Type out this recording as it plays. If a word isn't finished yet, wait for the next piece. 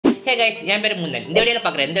ஹே guys என் பேர் முந்தன். இந்த வீடியோல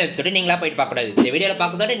பார்க்குற எந்த வெப்சைட் நீங்களா போய் பார்க்க கூடாது. இந்த வீடியோல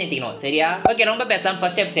பார்க்கறதோட நிறுத்திக்கணும். சரியா? ஓகே ரொம்ப பேசாம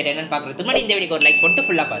ஃபர்ஸ்ட் வெப்சைட் என்னன்னு பார்க்கிறதுக்கு முன்னாடி இந்த வீடியோக்கு ஒரு லைக் போட்டு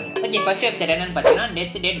ஃபுல்லா பாருங்க. ஓகே ஃபர்ஸ்ட் வெப்சைட் என்னன்னு பார்த்தீங்கன்னா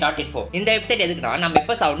deathdate.info. இந்த வெப்சைட் எதுக்குன்னா நம்ம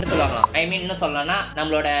எப்ப சவுண்ட் சொல்லுவாங்க. ஐ மீன் இன்னும் சொல்லணும்னா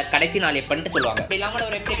நம்மளோட கடைசி நாள் எப்பன்னு சொல்லுவாங்க. இப்படி இல்லாம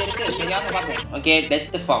ஒரு வெப்சைட் இருக்கு. சரியா பார்ப்போம். Okay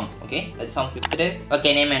death form. Okay death form கொடுத்துட்டு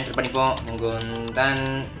ஓகே நேம் என்டர் பண்ணிப்போம். முகுந்தன்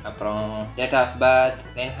அப்புறம் date of birth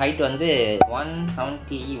then height வந்து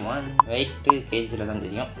 171 வெயிட் கேஜில தான்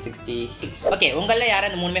தெரியும் 66. ஓகே உங்கள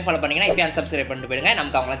யாரும் இந்த மூணுமே ஃபாலோ பண்ணீங்கன்னா இப்போ unsubscribe பண்ணிட்டு போயிடுங்க.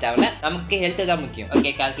 நமக்கு அவங்களாம் தேவையில்ல, நமக்கு ஹெல்த் தான் முக்கியம்.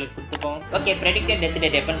 Okay calculate கொடுத்துப்போம். Okay predicted death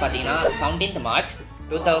date எப்பன்னு பார்த்தீங்கன்னா 17th March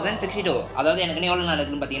 2062. அதாவது எனக்கு எவ்வளோ நாள்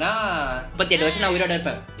இருக்குன்னு பார்த்தீங்கன்னா 38 வருஷம் நான் உயிரோட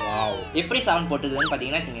இருப்பேன். எப்படி சவுண்ட் போட்டுக்குதுன்னு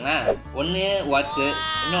பார்த்தீங்கன்னா வச்சுங்களேன், ஒன்று ஒர்க்கு,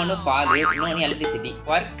 இன்னொன்று ஃபாலு, இன்னொன்று எலக்ட்ரிசிட்டி.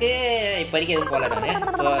 ஒர்க்கு இப்போதைக்கு எதுவும் போகல நான்,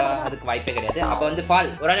 ஸோ அதுக்கு வாய்ப்பே கிடையாது. அப்போ வந்து ஃபால்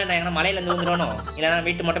ஒரு நாள் எங்கன்னா மலையிலேருந்து வந்துடணும், இல்லைனா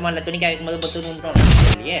வீட்டு மொட்டை மாடல துணி காய்க்கும் போது பொத்து வந்துடணும்.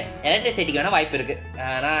 இல்லையே எலக்ட்ரிசிட்டிக்கு வேணால் வாய்ப்பு இருக்குது.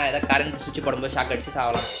 ஆனால் ஏதாவது கரண்ட் சுவிட்ச் போடும்போது ஷாக் அடிச்சு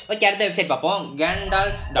சாகலாம். ஓகே அடுத்த வெப்சைட் பார்ப்போம்.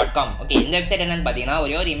 gandalf.com. ஓகே இந்த வெப்சைட் என்னன்னு பார்த்தீங்கன்னா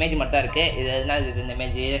ஒரே ஒரு இமேஜ் மட்டும் தான் இருக்குது. இது என்ன இது இந்த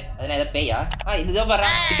இமேஜ் அதனால் எதாவது பேயா இதுதான் வர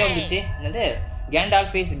கிட்ட வந்துச்சு. என்னது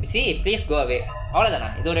Gandalf is busy, please go away. அவ்வளோதானா?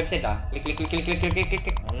 இது ஒரு வெப்சைட்டா? கிளிக்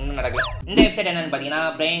ஒன்றும் நடக்கல. இந்த வெப்சைட் என்னன்னு பார்த்தீங்கன்னா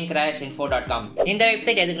planecrashinfo.com. இந்த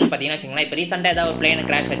வெப்சைட் எதுக்குன்னு பார்த்தீங்கன்னா வச்சுங்களேன், இப்போ ரீசெண்டாக ஏதாவது ஒரு பிளேன்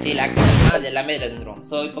கிராஷ் ஆச்சு ஆக்சிடென்ட்னா அது எல்லாமே இதில் இருந்துடும்.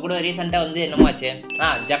 ஸோ இப்போ கூட ரீசெண்டாக வந்து என்னமோ ஆச்சு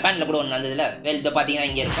ஜப்பானில் கூட ஒன்று நடந்ததுல இது பார்த்தீங்கன்னா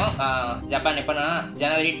இங்கே இருக்கும். ஜப்பான் எப்போனா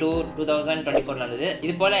January 2, 2024 நடந்தது.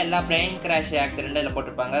 இது போல் எல்லா பிளேன் கிராஷ் ஆக்சிடென்ட் இதில்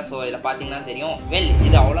போட்டிருப்பாங்க. ஸோ இதில் பார்த்தீங்கன்னா தெரியும்.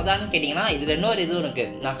 இது அவ்வளோதான்னு கேட்டிங்கன்னா இதில் இன்னொரு இதுவும்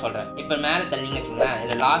இருக்குது, நான் சொல்கிறேன். இப்போ மேலே தள்ளிங்க வச்சுங்களேன்,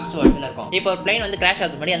 இதில் லாஸ்ட் வருஷன் இருக்கும். இப்போ ஒரு பிளேன் வந்து கிராஷ்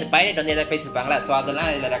ஆகுது முன்னாடி அந்த பைலட் வந்து எதாவது பேசியிருப்பாங்களா, ஸோ அதெல்லாம்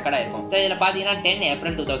இதில் ரெக்கார்ட் ஆயிருக்கும். ஸோ இதில் பார்த்தீங்கன்னா 10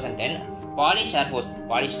 April 2010 பாலிஷ் ஏர்ஃபோர்ஸ்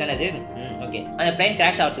பாலிஷ் தானே இது. ஓகே அந்த பிளேன்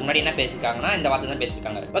கிராஷ் ஆகிறதுக்கு முன்னாடி என்ன பேசியிருக்காங்கன்னா இந்த வார்த்தை தான்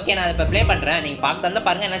பேசியிருக்காங்க. ஓகே நான் இப்போ ப்ளே பண்ணுறேன், நீங்கள் பார்த்து தந்தால்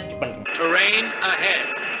பாருங்க, என்ன ஸ்கிப் பண்ணுறேன். Terrain ahead.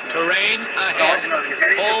 Terrain ahead.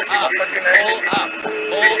 Hold up. Hold up.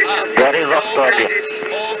 Hold up. Very rough target.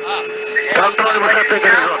 Hold up. Control was up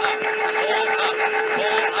again. Hold up.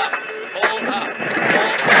 Hold up. Hold up.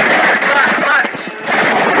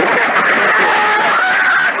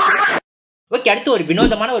 Okay அடுத்து ஒரு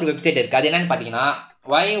வினோதமான ஒரு வெப்சைட் இருக்குது. அது என்னன்னு பார்த்தீங்கன்னா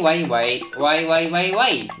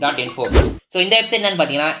yyyyyyy.info. ஸோ இந்த வெப்சைட் என்னன்னு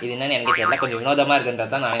பார்த்தீங்கன்னா இது என்னன்னு எனக்கு தெரியல, கொஞ்சம் வினோதமாக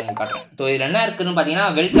இருக்குன்றது தான் நான் உங்களுக்கு காட்டுறேன். ஸோ இதில் என்ன இருக்குன்னு பார்த்தீங்கன்னா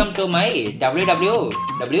welcome to my www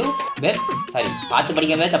web பார்த்து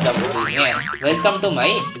படிக்கவே தப்பு welcome to my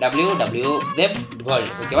www web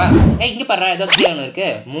world. ஓகேவா? இங்கே பாரு ஏதோ கீழே ஒன்று இருக்குது,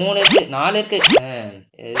 3 இருக்குது, 4 இருக்குது.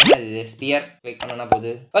 இது ஸ்பியர் கிளிக் பண்ணனா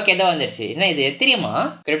போகுது. ஓகே ஏதோ வந்துடுச்சு. என்ன இது தெரியுமா?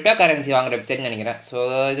 கிரிப்டோ கரன்சி வாங்குற வெப்சைட்னு நினைக்கிறேன். ஸோ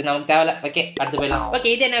இது நமக்கு தேவையில்ல. ஓகே அடுத்து போயிடலாம். ஓகே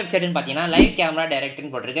இது என்ன வெப்சைட்னு பார்த்தீங்கன்னா லைவ் கேமரா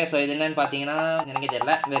டைரக்ட்னு போட்டிருக்கு. ஸோ இது என்னன்னு பார்த்தீங்கன்னா எனக்கு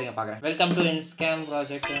தெரியல, வேறுங்க பார்க்குறேன். Welcome to இன்ஸ்கேம்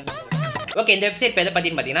project. ஓகே இந்த வெப்சைட் இப்போ எதை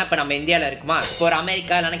பற்றின்னு பார்த்தீங்கன்னா இப்போ நம்ம இந்தியாவில் இருக்குமா, இப்போ ஒரு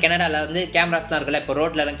அமெரிக்கா இல்லைனா கனடாவில் வந்து கேமராஸ்லாம் இருக்குல்ல, இப்போ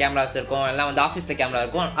ரோட்லலாம் கேமராஸ் இருக்கும், எல்லாம் வந்து ஆஃபீஸில் கேமரா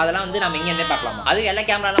இருக்கும், அதெல்லாம் வந்து நம்ம இங்கேருந்தே பார்க்கலாமா. அது எல்லா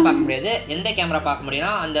கேமராலாம் பார்க்க முடியாது. எந்த கேமரா பார்க்க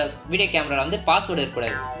முடியும்னா அந்த வீடியோ கேமராவில் வந்து பாஸ்வேர்டு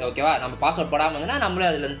இருக்கக்கூடாது. ஸோ ஓகேவா, நம்ம பாஸ்வேர்ட் போடாமல் இருந்தோம்னா நம்மளே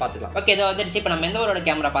அதுலேருந்து பார்த்துக்கலாம். ஓகே இதை வந்துடுச்சு. இப்போ நம்ம எந்த ஊரோட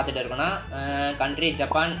கேமரா பார்த்துட்டு இருக்கோம்னா கண்ட்ரி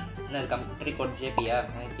ஜப்பான், என்னது கண்ட்ரி கோட் ஜேபியா.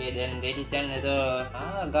 ஓகே தென் ரெடிச்சன் ஏதோ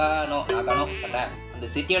ஆகானோ பண்ணுறேன். அந்த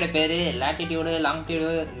சிட்டியோட பேர், லேட்டிடியூடு,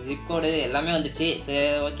 லாங்கிடியூடு, ஜிப்கோடு எல்லாமே வந்துடுச்சு. சரி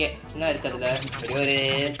ஓகே என்ன இருக்குதுல ஒரு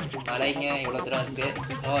மலைங்க இவ்வளோ தூரம் இருக்குது,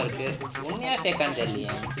 ஸ்னோ இருக்குது. உண்மையாக ஃபேக்கான்னு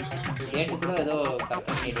தெரியலையே, டேட்டு கூட ஏதோ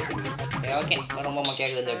கரெக்டாக கேட்டு. ஓகே ரொம்ப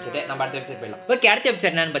கேட்குது இந்த வெப்சைட்டு. நம்ம அடுத்த வெப்சைட் போயிடலாம். ஓகே அடுத்த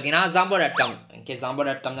வெப்சைட் என்னன்னு பார்த்தீங்கன்னா zambo.com. ஓகே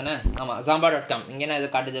zambo.com தானே? ஆமாம் zambo.com. இங்கே என்ன இது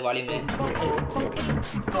காட்டுது வால்யூமு.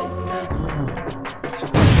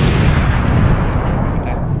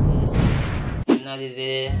 என்னது இது?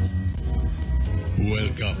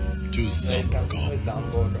 Welcome to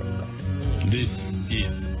Zambo.com. This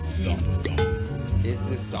is Zambo.com. This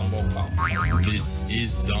is Zambo.com. This is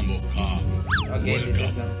Zambo.com. Okay, this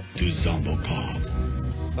is to Zambo.com.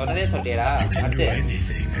 சொன்னதே சொல்லிட்டேடா. அடுத்து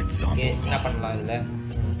Anything at ஓகே என்ன Zambo.com. பண்ணலாம் இதில்?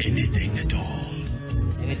 Anything at all.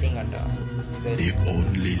 Anything atta. The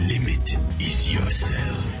only limit is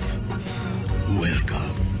yourself.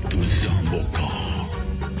 Welcome to Zambo.com.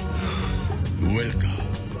 Welcome.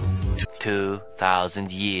 2000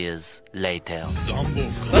 years later.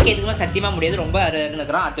 Zambo.com. Okay இதுக்கு சத்தியமாக முடியாது, ரொம்ப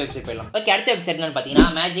இருக்கிறோம். அடுத்த வெப்சைட் போயிடலாம். ஓகே அடுத்த வெப்சைட் என்னன்னு பார்த்தீங்கன்னா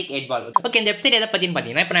மேஜிக் 8 பால். ஓகே இந்த வெப்சைட் எதை பற்றின்னு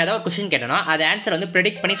பார்த்தீங்கன்னா இப்போ நான் ஏதாவது ஒரு கொஸ்டின் கேட்டேன்னா அது ஆன்சர் வந்து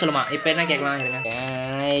ப்ரெடிக்ட் பண்ணி சொல்லுமா. இப்போ என்ன கேட்கலாம் இருங்க.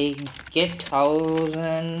 Can I get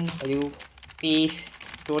 1000 rupees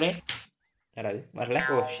today? யாராவது வரல?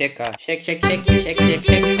 ஓ ஷேக்கா ஷேக்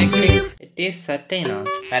இட் இஸ் சர்டைனா.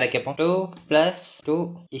 வேற கேட்போம். 2 + 2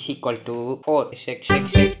 = 4. ஷேக்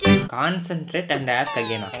concentrate and ask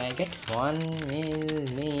again. Can I get 1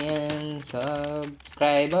 million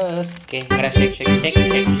subscribers. Okay,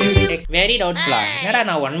 check. Very doubtful. என்னடா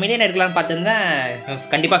நான் 1 million எடுக்கலாம்னு பார்த்திருந்தேன்.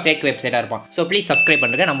 கண்டிப்பா ஃபேக் வெப்சைட்டா இருப்பான். ஸோ ப்ளீஸ் சப்ஸ்கிரைப்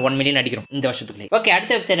பண்ணுங்க. நம்ம 1 million அடிக்கிறோம் இந்த வருஷத்துக்குள்ளே. ஓகே,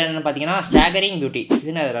 அடுத்த வெப்சைட் என்னன்னு பார்த்தீங்கன்னா ஸ்டாகரிங் பியூட்டி.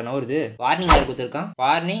 இது என்ன வருது? வார்னிங் யார் கொடுத்துருக்கான்?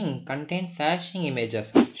 Warning contain flashing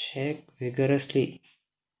images. ஷேக் விகரஸ்லி.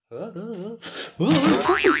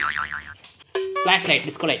 ஃப்ளாஷ் லைட்,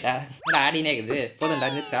 டிஸ்கோ லைட்டா? ஆடினே இருக்குது. போதும்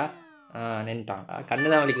நிறுத்தா. நின்ட்டான். கண்ணு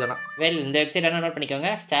தான் வலிக்குதானா? வெல், இந்த வெப்சைட் என்ன நோட் பண்ணிக்கோங்க,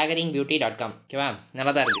 staggeringbbeauty.com. ஓகேவா?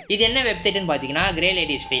 நல்லா தான் இருக்குது. இது என்ன வெப்சைட்னு பார்த்தீங்கன்னா கிரே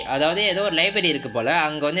லேடி ஹிஸ்ட்ரி. அதாவது ஏதோ ஒரு லைப்ரரி இருக்குது போல்.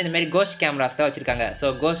 அங்கே வந்து இந்த மாதிரி கோஸ்ட் கேமராஸ் தான் வச்சிருக்காங்க. ஸோ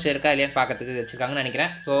கோஸ்ட் இருக்கா இல்லையான்னு பார்க்கறதுக்கு வச்சிருக்காங்கன்னு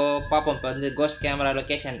நினைக்கிறேன். ஸோ பார்ப்போம். இப்போ வந்து cost camera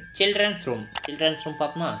location children's room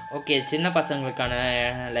பார்ப்போமா? ஓகே, சின்ன பசங்களுக்கான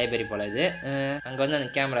லைப்ரரி போல் இது. அங்கே வந்து அந்த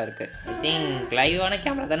கேமரா இருக்குது. ஐ திங்க் லைவான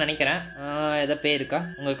கேமரா தான் நினைக்கிறேன். எதோ பேர் இருக்கா?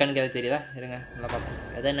 உங்கள் கண்ணுக்கு எதாவது தெரியுதா? இருங்க நல்லா பார்ப்போம்.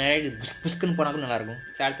 எதாவது நிழல் புஸ்க்குன்னு போனால் கூட நல்லாயிருக்கும்.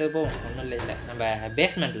 சரி, அடுத்தது போவோம். ஒன்றும் இல்லை, நம்ம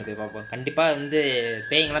பேஸ்மெண்ட்டில் போய் பார்ப்போம். கண்டிப்பாக வந்து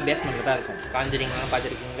பேய்ங்கெல்லாம் பேஸ்மெண்ட்டில் தான் இருக்கும். காஞ்சரிங்லாம்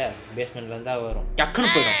பார்த்துருக்கீங்களா? பேஸ்மெண்ட்டில் தான் வரும். டக்குன்னு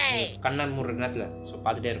போயிடும் கண்ணை மூடுற நேரத்தில். ஸோ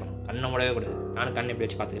பார்த்துட்டே இருக்கணும். கண்ணை மூடவே கூடாது. நானும் கண்ணை எப்படி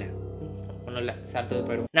வச்சு பார்த்துக்கிறேன். ஒன்றும் இல்லை, அடுத்தது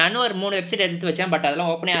போயிடும். நானும் ஒரு 3 வெப்சைட் எடுத்து வச்சேன். பட்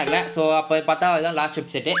அதெல்லாம் ஓப்பனே ஆகலை. ஸோ அப்போ பார்த்தா அதுதான் லாஸ்ட்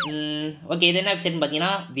வெப்சைட்டு. ஓகே, இது என்ன வெப்சைட்னு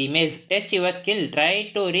பார்த்தீங்கன்னா விமேஸ். Test your skill, try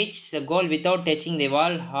to reach the goal without touching the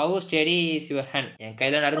wall, how steady is your hand. என்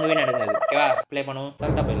கையில் நடுங்கவே நடுங்காது. ஓகேவா? ப்ளே பண்ணுவோம்.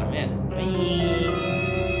 சொல்லிட்டா போயிடலாமே.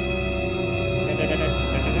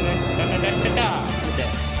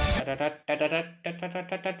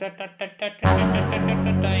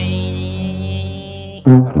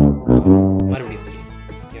 மறுபடியும்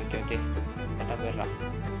ஓகே கரெக்டாக போயிடலாம்.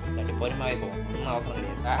 இல்லாட்டி பொறுமையாகவே போவோம். ஒன்றும் அவசரம்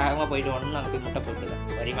கிடையாது. வேகமாக போயிட்டு ஒன்றும் அங்கே போய் முட்டை போட்டுல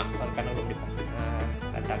பொறுமா ஒரு கண்ணு பிடிப்போம்.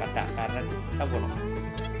 கரெக்டாக போகணும்.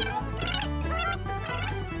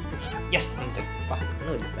 எஸ் பா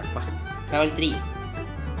ஒன்றும் இல்லைப்பா. லெவல் 3.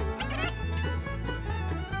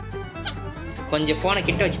 கொஞ்சம் ஃபோனை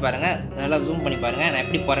கிட்ட வச்சு பாருங்கள். நல்லா ஜூம் பண்ணி பாருங்கள். நான்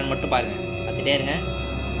எப்படி போகிறேன்னு மட்டும் பாருங்கள். பார்த்துட்டே இருங்க.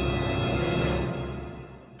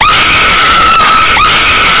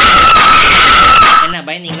 என்ன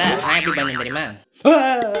பயந்தீங்களா? நான் எப்படி பயந்தேன் தெரியுமா?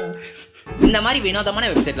 இந்த மாதிரி வினோதமான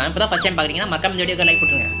வெப்சைட்லாம் இப்போ தான் ஃபர்ஸ்ட் டைம் பார்க்குறீங்கன்னா மறக்காம இந்த வீடியோக்கு லைக்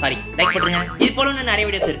போட்டுருங்க. இது போல இன்னும் நிறைய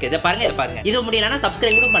வீடியோஸ் இருக்குது. இதை பாருங்க. இது முடியலன்னா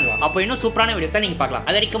சப்ஸ்கிரைப் கூட பண்ணலாம். அப்போ இன்னும் சூப்பரான வீடியோஸ் தான் நீங்கள் பார்க்கலாம்.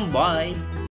 அது வரைக்கும் பாய்.